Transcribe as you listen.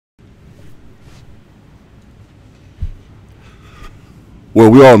Well,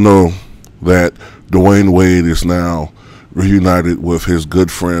 we all know that Dwyane Wade is now reunited with his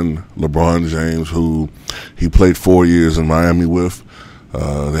good friend LeBron James, who he played 4 years in Miami with.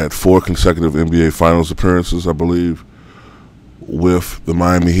 They had 4 consecutive NBA Finals appearances, I believe, with the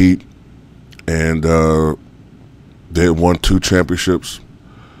Miami Heat, and they had won 2 championships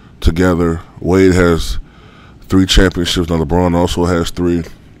together. Wade has 3 championships. Now LeBron also has 3.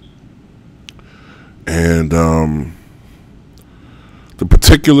 And the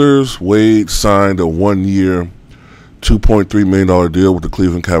particulars: Wade signed a 1-year, $2.3 million deal with the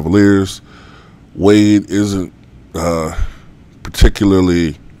Cleveland Cavaliers. Wade isn't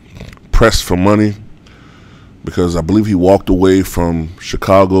particularly pressed for money because I believe he walked away from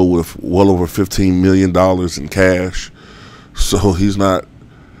Chicago with well over $15 million in cash. So he's not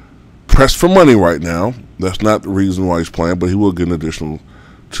pressed for money right now. That's not the reason why he's playing, but he will get an additional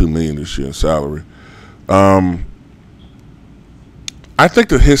 $2 million this year in salary. I think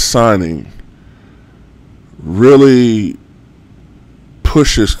that his signing really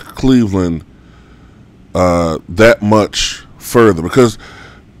pushes Cleveland that much further, because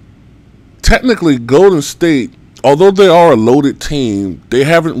technically Golden State, although they are a loaded team, they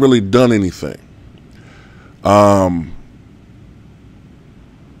haven't really done anything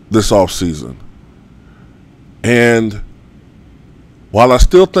this offseason. And while I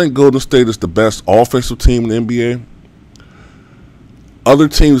still think Golden State is the best offensive team in the NBA, other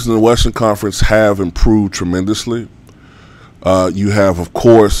teams in the Western Conference have improved tremendously. You have, of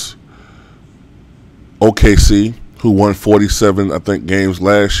course, OKC, who won 47, I think, games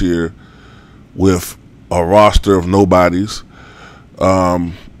last year with a roster of nobodies,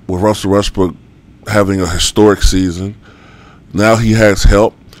 with Russell Westbrook having a historic season. Now he has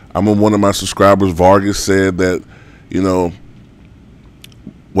help. I remember one of my subscribers, Vargas, said that,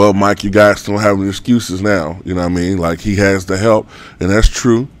 well, Mike, you guys don't have any excuses now. You know what I mean? Like, he has the help, and that's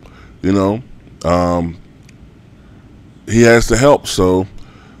true. He has the help, so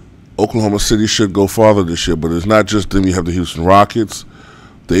Oklahoma City should go farther this year. But it's not just them. You have the Houston Rockets.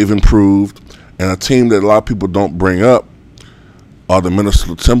 They've improved. And a team that a lot of people don't bring up are the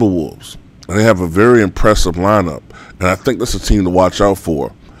Minnesota Timberwolves. And they have a very impressive lineup. And I think that's a team to watch out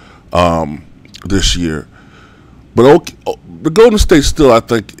for this year. But the Golden State still, I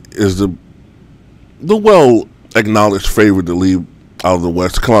think, is the well-acknowledged favorite to leave out of the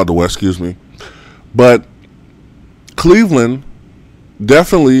West, come out of the West, excuse me. But Cleveland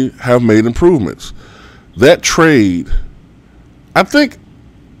definitely have made improvements. That trade, I think,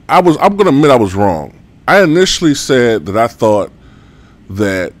 I'm going to admit I was wrong. I initially said that I thought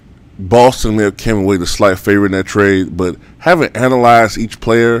that Boston may have came away the slight favorite in that trade, but having analyzed each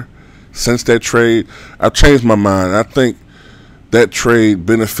player since that trade, I've changed my mind. I think that trade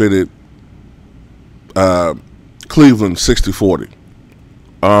benefited Cleveland 60-40.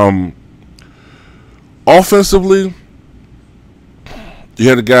 Offensively, you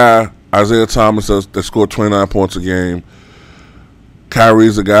had a guy, Isaiah Thomas, that scored 29 points a game.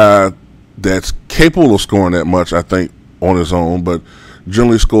 Kyrie's a guy that's capable of scoring that much, I think, on his own, but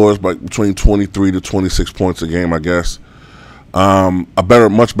generally scores between 23 to 26 points a game, I guess.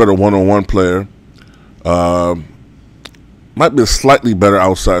 Much better one-on-one player. Might be a slightly better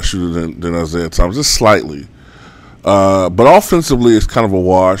outside shooter than Isaiah Thomas, just slightly. But offensively, it's kind of a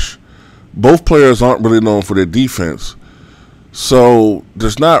wash. Both players aren't really known for their defense. So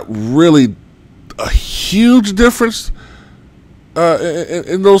there's not really a huge difference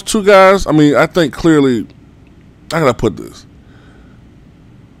in those two guys. I mean, I think clearly, how can I put this?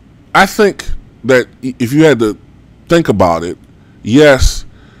 I think that if you had to think about it, yes,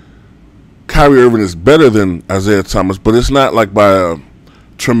 Kyrie Irving is better than Isaiah Thomas, but it's not like by a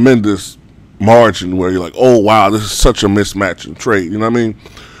tremendous margin where you're like, oh, wow, this is such a mismatch in trade. You know what I mean?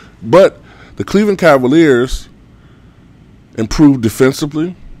 But the Cleveland Cavaliers improved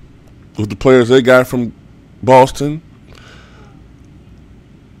defensively with the players they got from Boston.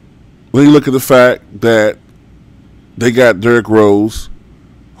 When you look at the fact that they got Derrick Rose,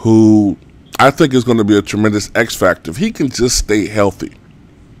 who I think is going to be a tremendous X factor if he can just stay healthy.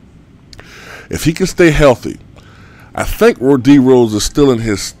 If he can stay healthy, I think D. Rose is still in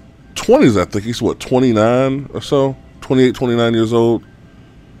his 20s. I think he's, 29 or so? 28, 29 years old.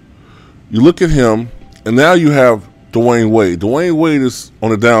 You look at him, and now you have Dwyane Wade. Dwyane Wade is on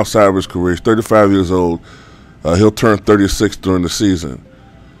the downside of his career. He's 35 years old. He'll turn 36 during the season.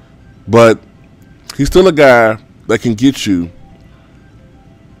 But he's still a guy that can get you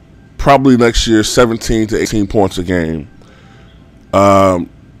probably next year 17 to 18 points a game.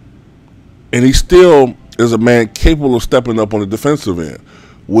 And he still is a man capable of stepping up on the defensive end,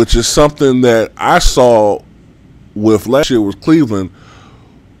 which is something that I saw with last year with Cleveland,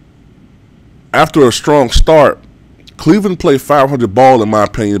 after a strong start, Cleveland played 500 ball, in my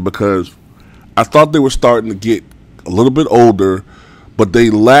opinion, because I thought they were starting to get a little bit older, but they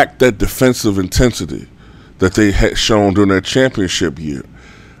lacked that defensive intensity that they had shown during their championship year.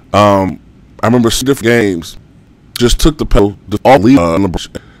 I remember some different games, just took the pedal, all lead.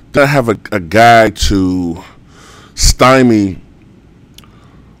 Didn't have a guy to stymie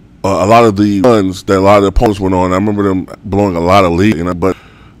a lot of the runs that a lot of the opponents went on. I remember them blowing a lot of lead, but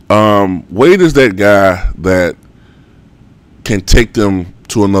Wade is that guy that can take them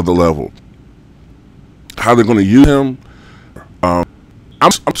to another level. How they're going to use him, I'm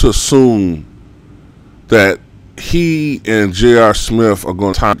to assume that he and J.R. Smith are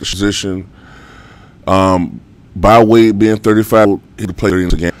going to time the position. By Wade being 35, he'll play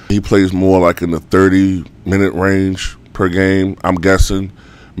 30 games. He plays more like in the 30-minute range per game, I'm guessing.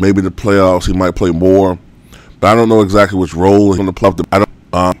 Maybe the playoffs he might play more, but I don't know exactly which role he's going to play. I don't.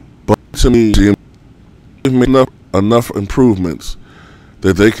 But to me, they've made enough improvements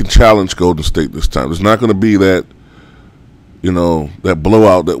that they can challenge Golden State this time. It's not going to be that, that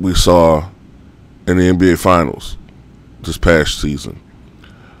blowout that we saw in the NBA Finals this past season.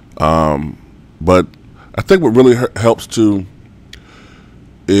 But I think what really helps too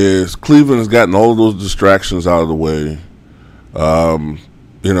is Cleveland has gotten all of those distractions out of the way.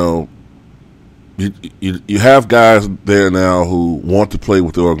 You have guys there now who want to play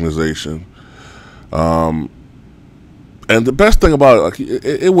with the organization. And the best thing about it,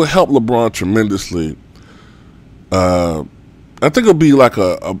 it will help LeBron tremendously. I think it'll be like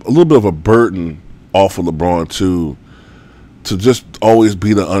a little bit of a burden off of LeBron too, to just always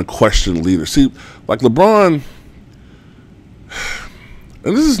be the unquestioned leader. See, like LeBron,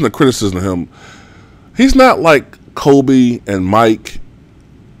 and this isn't a criticism of him, he's not like Kobe and Mike.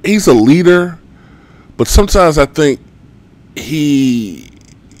 He's a leader, but sometimes I think he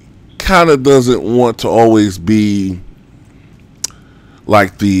kind of doesn't want to always be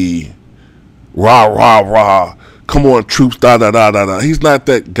like the rah, rah, rah, come on, troops, da, da, da, da, da. He's not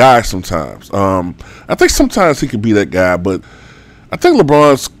that guy sometimes. I think sometimes he could be that guy, but I think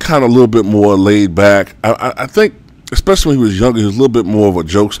LeBron's kind of a little bit more laid back. I think, especially when he was younger, he was a little bit more of a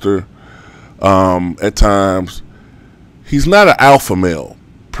jokester at times. He's not an alpha male,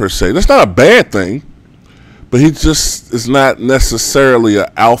 per se. That's not a bad thing, but he just is not necessarily an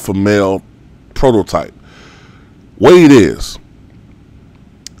alpha male prototype. Wade is.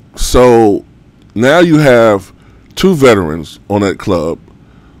 So now you have two veterans on that club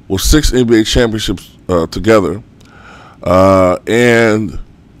with 6 NBA championships together. And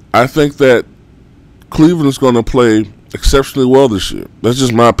I think that Cleveland is going to play exceptionally well this year. That's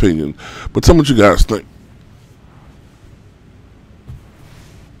just my opinion. But tell me what you guys think.